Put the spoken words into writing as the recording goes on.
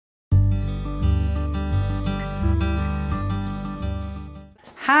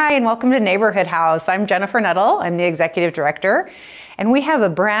Hi, and welcome to Neighborhood House. I'm Jennifer Nuttall. I'm the executive director, and we have a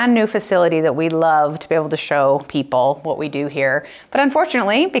brand new facility that we love to be able to show people what we do here. But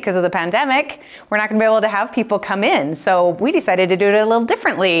unfortunately, because of the pandemic, we're not going to be able to have people come in. So we decided to do it a little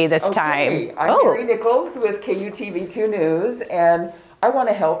differently this time. I'm Mary Nickles with KUTV2 News, and I want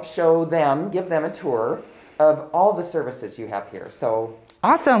to help show them, give them a tour of all the services you have here. So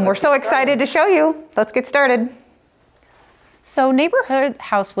awesome. We're so excited to show you. Let's get started. So Neighborhood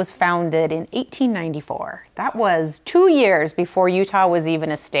House was founded in 1894. That was 2 years before Utah was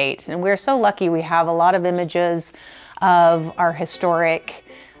even a state. And we're so lucky we have a lot of images of our historic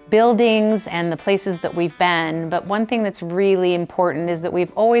buildings and the places that we've been. But one thing that's really important is that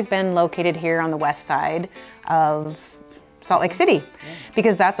we've always been located here on the west side of Salt Lake City,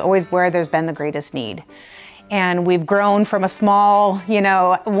 because that's always where there's been the greatest need. And we've grown from a small,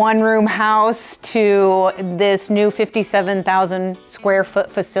 one-room house to this new 57,000 square foot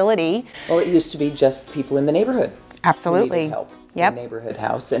facility. Well, it used to be just people in the neighborhood. Absolutely. Who needed help in the neighborhood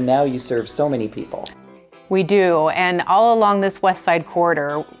house, and now you serve so many people. We do, and all along this west side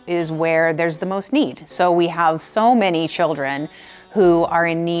corridor is where there's the most need. So we have so many children who are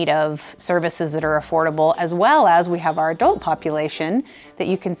in need of services that are affordable, as well as we have our adult population that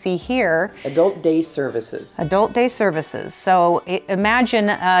you can see here. Adult day services. Adult day services. So imagine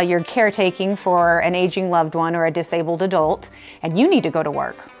you're caretaking for an aging loved one or a disabled adult, and you need to go to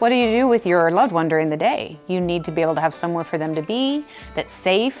work. What do you do with your loved one during the day? You need to be able to have somewhere for them to be that's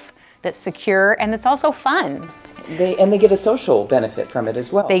safe, that's secure, and that's also fun. They get a social benefit from it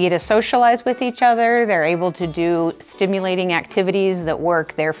as well. They get to socialize with each other. They're able to do stimulating activities that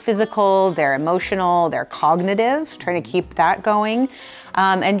work their physical, their emotional, their cognitive, trying to keep that going,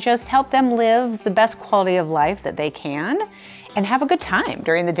 and just help them live the best quality of life that they can and have a good time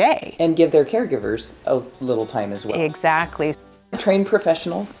during the day. And give their caregivers a little time as well. Exactly. Trained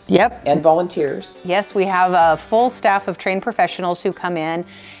professionals. Yep. And volunteers. Yes, we have a full staff of trained professionals who come in,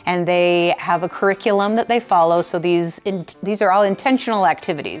 and they have a curriculum that they follow. So these are all intentional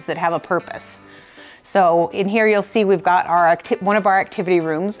activities that have a purpose. So in here you'll see we've got one of our activity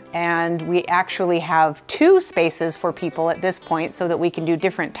rooms, and we actually have 2 spaces for people at this point so that we can do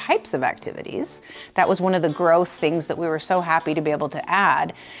different types of activities. That was one of the growth things that we were so happy to be able to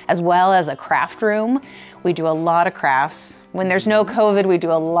add, as well as a craft room. We do a lot of crafts. When there's no COVID, we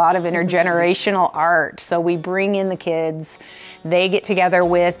do a lot of intergenerational art. So we bring in the kids, they get together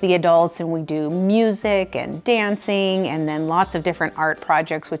with the adults, and we do music and dancing, and then lots of different art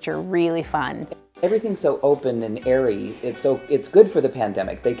projects, which are really fun. Everything's so open and airy. It's good for the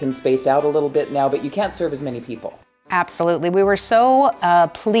pandemic. They can space out a little bit now, but you can't serve as many people. Absolutely. We were so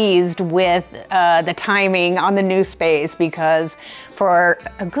pleased with the timing on the new space, because for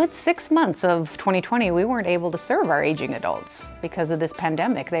a good 6 months of 2020, we weren't able to serve our aging adults because of this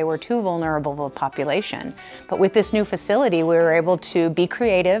pandemic. They were too vulnerable of a population. But with this new facility, we were able to be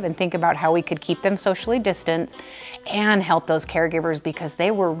creative and think about how we could keep them socially distant and help those caregivers, because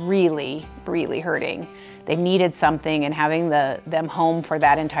they were really, really hurting. They needed something, and having them home for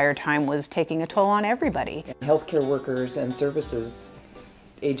that entire time was taking a toll on everybody. Healthcare workers and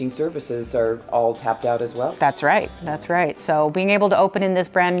aging services are all tapped out as well. That's right, that's right. So being able to open in this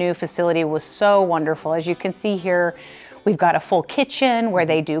brand new facility was so wonderful. As you can see here, we've got a full kitchen where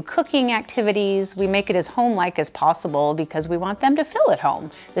they do cooking activities. We make it as home-like as possible because we want them to feel at home.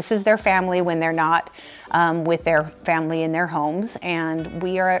 This is their family when they're not with their family in their homes, and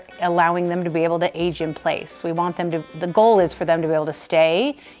we are allowing them to be able to age in place. We want them to, the goal is for them to be able to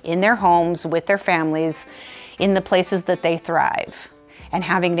stay in their homes with their families in the places that they thrive. And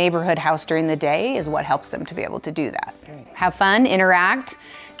having Neighborhood House during the day is what helps them to be able to do that. Okay. Have fun, interact,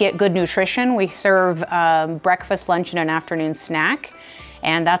 get good nutrition. We serve breakfast, lunch, and an afternoon snack.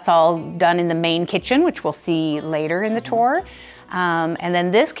 And that's all done in the main kitchen, which we'll see later in the tour. And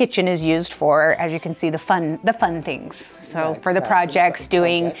then this kitchen is used for, as you can see, the fun things. So for the projects,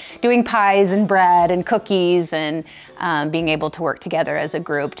 doing pies and bread and cookies, and being able to work together as a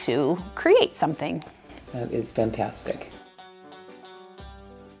group to create something. That is fantastic.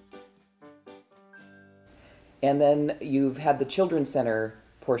 And then you've had the Children's Center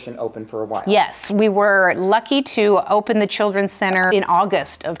portion open for a while. Yes, we were lucky to open the Children's Center in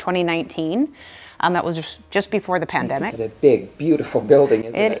August of 2019. That was just before the pandemic. It's a big, beautiful building,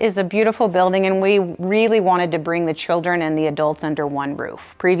 isn't it? It is a beautiful building, and we really wanted to bring the children and the adults under one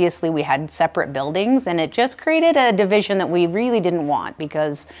roof. Previously, we had separate buildings, and it just created a division that we really didn't want,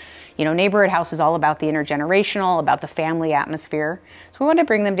 because Neighborhood House is all about the intergenerational, about the family atmosphere. So we wanted to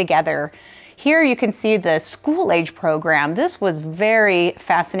bring them together. Here you can see the school age program. This was very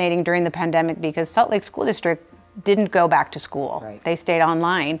fascinating during the pandemic, because Salt Lake School District didn't go back to school. Right. They stayed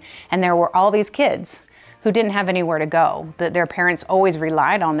online. And there were all these kids who didn't have anywhere to go, that their parents always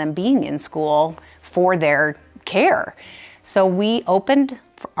relied on them being in school for their care. So we opened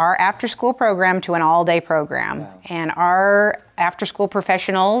our after-school program to an all-day program. Wow. And our after-school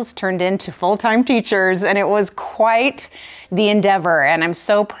professionals turned into full-time teachers, and it was quite the endeavor. And I'm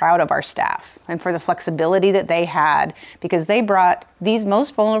so proud of our staff and for the flexibility that they had, because they brought these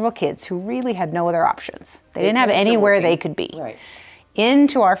most vulnerable kids who really had no other options. They didn't have anywhere they could be. Right.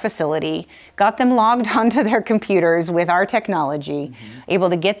 Into our facility, got them logged onto their computers with our technology, able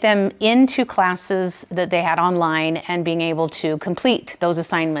to get them into classes that they had online and being able to complete those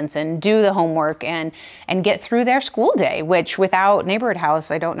assignments and do the homework and get through their school day, which without Neighborhood House,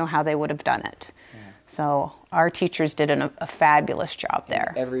 I don't know how they would have done it. So our teachers did a fabulous job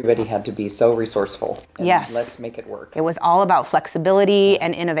there. Everybody had to be so resourceful. And Yes. let's make it work. It was all about flexibility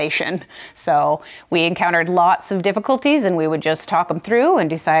and innovation. So we encountered lots of difficulties, and we would just talk them through and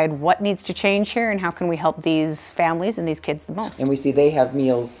decide what needs to change here and how can we help these families and these kids the most. And we see they have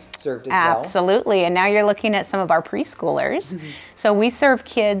meals served as well. Absolutely. And now you're looking at some of our preschoolers. So we serve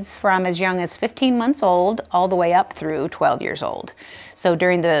kids from as young as 15 months old all the way up through 12 years old. So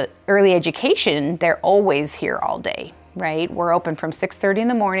during the early education, they're always here all day, right? We're open from 6:30 in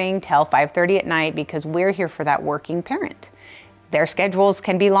the morning till 5:30 at night because we're here for that working parent. Their schedules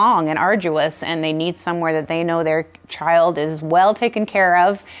can be long and arduous, and they need somewhere that they know their child is well taken care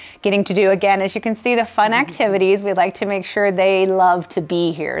of, getting to do, again, as you can see, the fun activities. We like to make sure they love to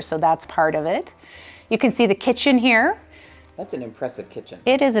be here, so that's part of it. You can see the kitchen here. That's an impressive kitchen.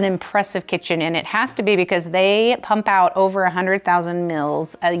 It is an impressive kitchen, and it has to be because they pump out over 100,000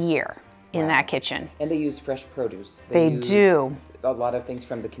 meals a year in that kitchen. And they use fresh produce. They use do. A lot of things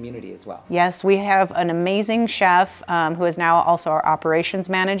from the community as well. Yes, we have an amazing chef who is now also our operations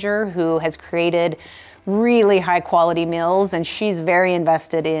manager, who has created really high quality meals, and she's very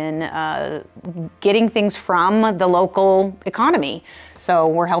invested in getting things from the local economy. So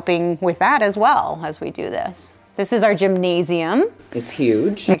we're helping with that as well as we do this. This is our gymnasium. It's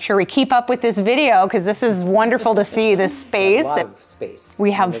huge. Make sure we keep up with this video because this is wonderful to see this space. A lot of space.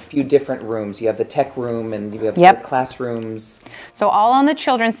 We have and a few different rooms. You have the tech room and you have Yep. the classrooms. So all on the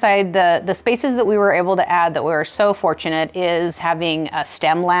children's side, the spaces that we were able to add that we were so fortunate is having a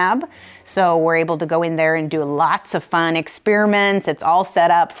STEM lab. So we're able to go in there and do lots of fun experiments. It's all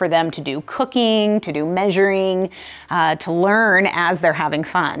set up for them to do cooking, to do measuring, to learn as they're having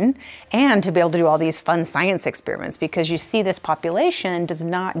fun, and to be able to do all these fun science experiments, because you see this population does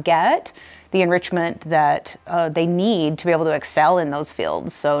not get the enrichment that they need to be able to excel in those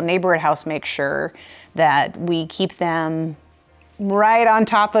fields. So Neighborhood House makes sure that we keep them right on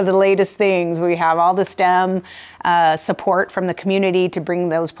top of the latest things. We have all the STEM support from the community to bring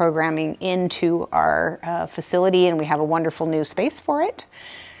those programming into our facility, and we have a wonderful new space for it.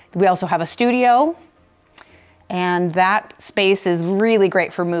 We also have a studio, and that space is really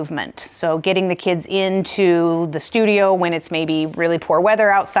great for movement. So getting the kids into the studio when it's maybe really poor weather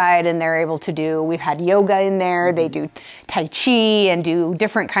outside and they're able to do, we've had yoga in there, they do Tai Chi and do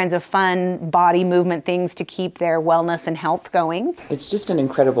different kinds of fun body movement things to keep their wellness and health going. It's just an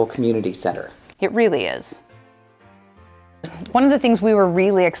incredible community center. It really is. One of the things we were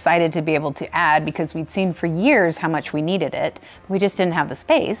really excited to be able to add, because we'd seen for years how much we needed it, we just didn't have the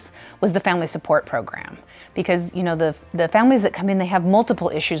space, was the family support program. Because, you know, the families that come in, they have multiple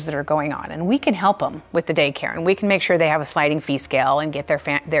issues that are going on, and we can help them with the daycare, and we can make sure they have a sliding fee scale and get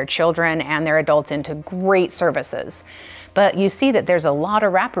their children and their adults into great services. But you see that there's a lot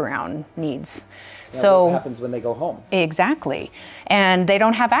of wraparound needs. So what happens when they go home? Exactly. And they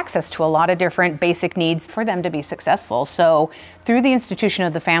don't have access to a lot of different basic needs for them to be successful. So through the institution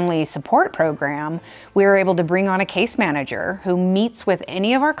of the family support program, we were able to bring on a case manager who meets with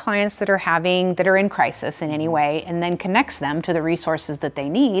any of our clients that are in crisis in any way, and then connects them to the resources that they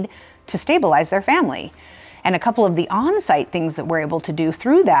need to stabilize their family. And a couple of the on-site things that we're able to do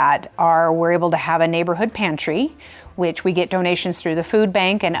through that are we're able to have a neighborhood pantry, which we get donations through the food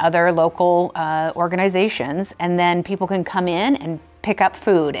bank and other local organizations, and then people can come in and pick up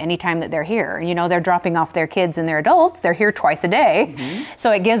food anytime that they're here. You know, they're dropping off their kids and their adults, they're here twice a day,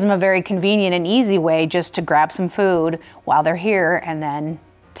 so it gives them a very convenient and easy way just to grab some food while they're here and then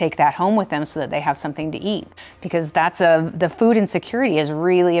take that home with them so that they have something to eat. Because the food insecurity is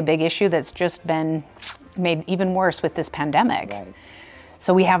really a big issue that's just been made even worse with this pandemic. Right.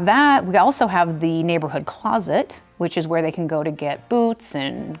 So we have that. We also have the neighborhood closet, which is where they can go to get boots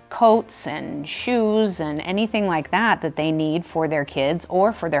and coats and shoes and anything like that that they need for their kids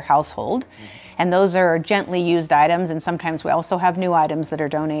or for their household. And those are gently used items, and sometimes we also have new items that are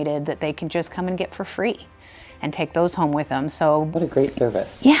donated that they can just come and get for free. and take those home with them. So what a great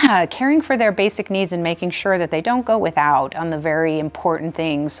service. Yeah, caring for their basic needs and making sure that they don't go without on the very important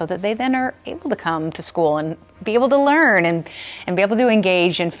things, so that they then are able to come to school and be able to learn and be able to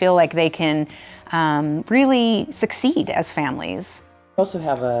engage and feel like they can really succeed as families. We also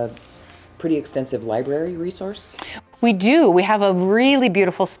have a pretty extensive library resource. We do. We have a really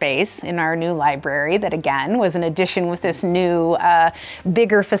beautiful space in our new library that, again, was an addition with this new,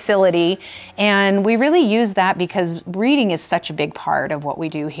 bigger facility. And we really use that because reading is such a big part of what we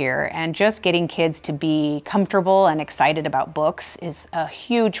do here. And just getting kids to be comfortable and excited about books is a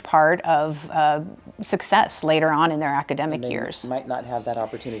huge part of success later on in their academic years. Might not have that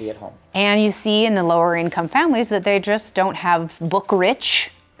opportunity at home. And you see in the lower income families that they just don't have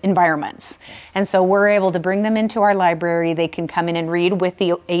book-rich environments. And so we're able to bring them into our library. They can come in and read with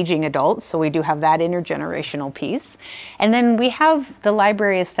the aging adults. So we do have that intergenerational piece. And then we have the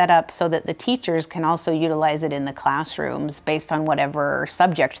library is set up so that the teachers can also utilize it in the classrooms based on whatever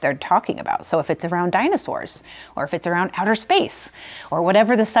subject they're talking about. So if it's around dinosaurs, or if it's around outer space, or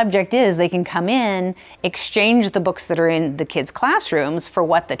whatever the subject is, they can come in, exchange the books that are in the kids' classrooms for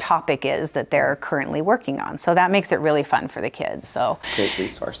what the topic is that they're currently working on. So that makes it really fun for the kids. So great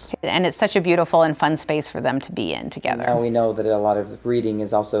resource. And it's such a beautiful and fun space for them to be in together. Now we know that a lot of reading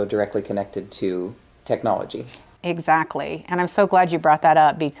is also directly connected to technology. Exactly. And I'm so glad you brought that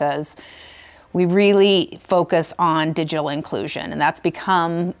up, because we really focus on digital inclusion, and that's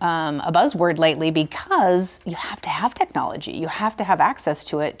become a buzzword lately, because you have to have technology. You have to have access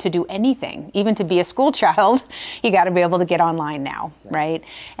to it to do anything. Even to be a school child, you got to be able to get online now, right?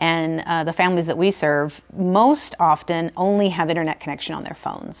 And the families that we serve most often only have internet connection on their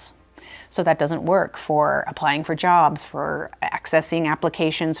phones. So that doesn't work for applying for jobs, for accessing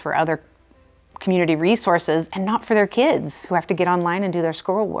applications for other community resources, and not for their kids who have to get online and do their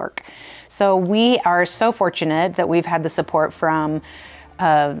schoolwork. So we are so fortunate that we've had the support from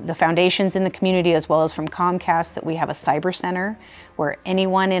the foundations in the community, as well as from Comcast, that we have a cyber center where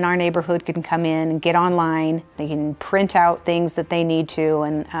anyone in our neighborhood can come in and get online. They can print out things that they need to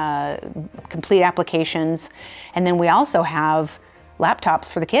and complete applications. And then we also have laptops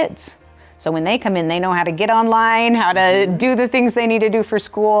for the kids. So when they come in, they know how to get online, how to do the things they need to do for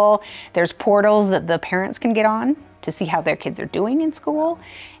school. There's portals that the parents can get on to see how their kids are doing in school,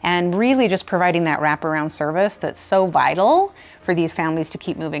 and really just providing that wraparound service that's so vital for these families to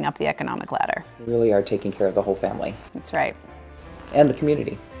keep moving up the economic ladder. We really are taking care of the whole family. That's right. And the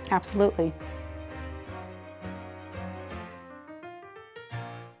community. Absolutely.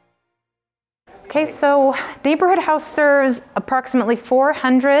 Okay, so Neighborhood House serves approximately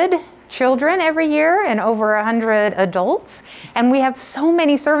 400 children every year and over 100 adults. And we have so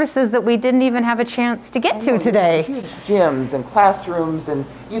many services that we didn't even have a chance to get to today. Huge gyms and classrooms, and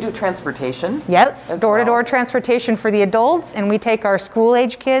you do transportation. Yes, door-to-door transportation for the adults, and we take our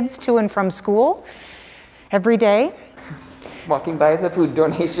school-age kids to and from school every day. Walking by the food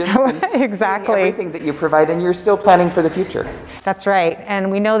donations. Exactly. Everything that you provide, and you're still planning for the future. That's right. And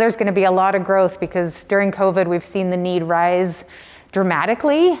we know there's going to be a lot of growth, because during COVID we've seen the need rise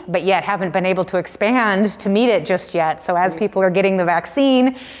dramatically, but yet haven't been able to expand to meet it just yet. So as people are getting the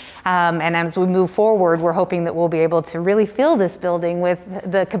vaccine, and as we move forward, we're hoping that we'll be able to really fill this building with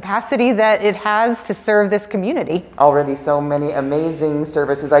the capacity that it has to serve this community. Already so many amazing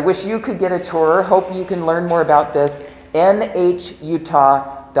services. I wish you could get a tour. Hope you can learn more about this.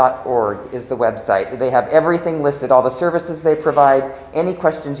 NHUtah.org is the website. They have everything listed, all the services they provide. Any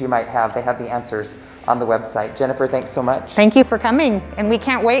questions you might have, they have the answers on the website. Jennifer, thanks so much. Thank you for coming, and we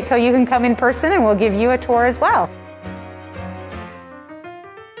can't wait till you can come in person, and we'll give you a tour as well.